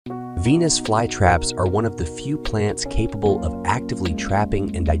Venus flytraps are one of the few plants capable of actively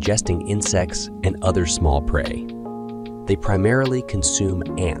trapping and digesting insects and other small prey. They primarily consume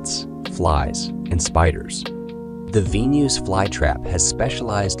ants, flies, and spiders. The Venus flytrap has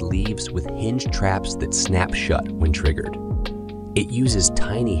specialized leaves with hinged traps that snap shut when triggered. It uses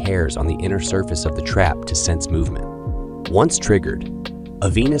tiny hairs on the inner surface of the trap to sense movement. Once triggered,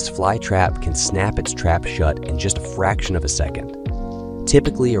 a Venus flytrap can snap its trap shut in just a fraction of a second,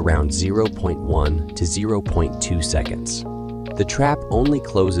 typically around 0.1 to 0.2 seconds. The trap only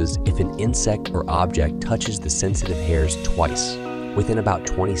closes if an insect or object touches the sensitive hairs twice, within about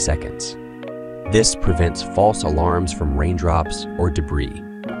 20 seconds. This prevents false alarms from raindrops or debris.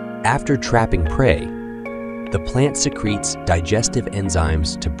 After trapping prey, the plant secretes digestive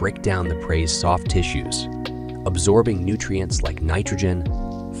enzymes to break down the prey's soft tissues, absorbing nutrients like nitrogen,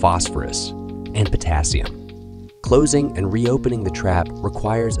 phosphorus, and potassium. Closing and reopening the trap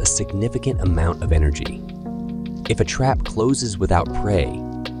requires a significant amount of energy. If a trap closes without prey,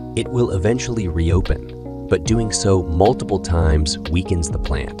 it will eventually reopen, but doing so multiple times weakens the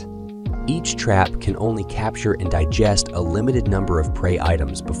plant. Each trap can only capture and digest a limited number of prey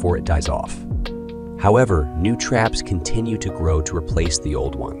items before it dies off. However, new traps continue to grow to replace the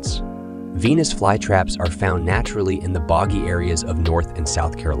old ones. Venus flytraps are found naturally in the boggy areas of North and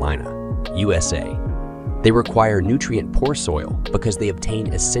South Carolina, USA. They require nutrient-poor soil because they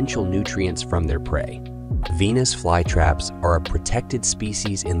obtain essential nutrients from their prey. Venus flytraps are a protected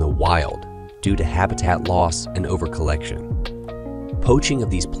species in the wild due to habitat loss and overcollection. Poaching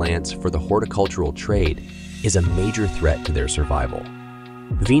of these plants for the horticultural trade is a major threat to their survival.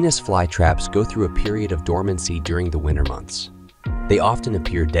 Venus flytraps go through a period of dormancy during the winter months. They often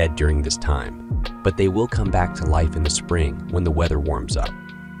appear dead during this time, but they will come back to life in the spring when the weather warms up.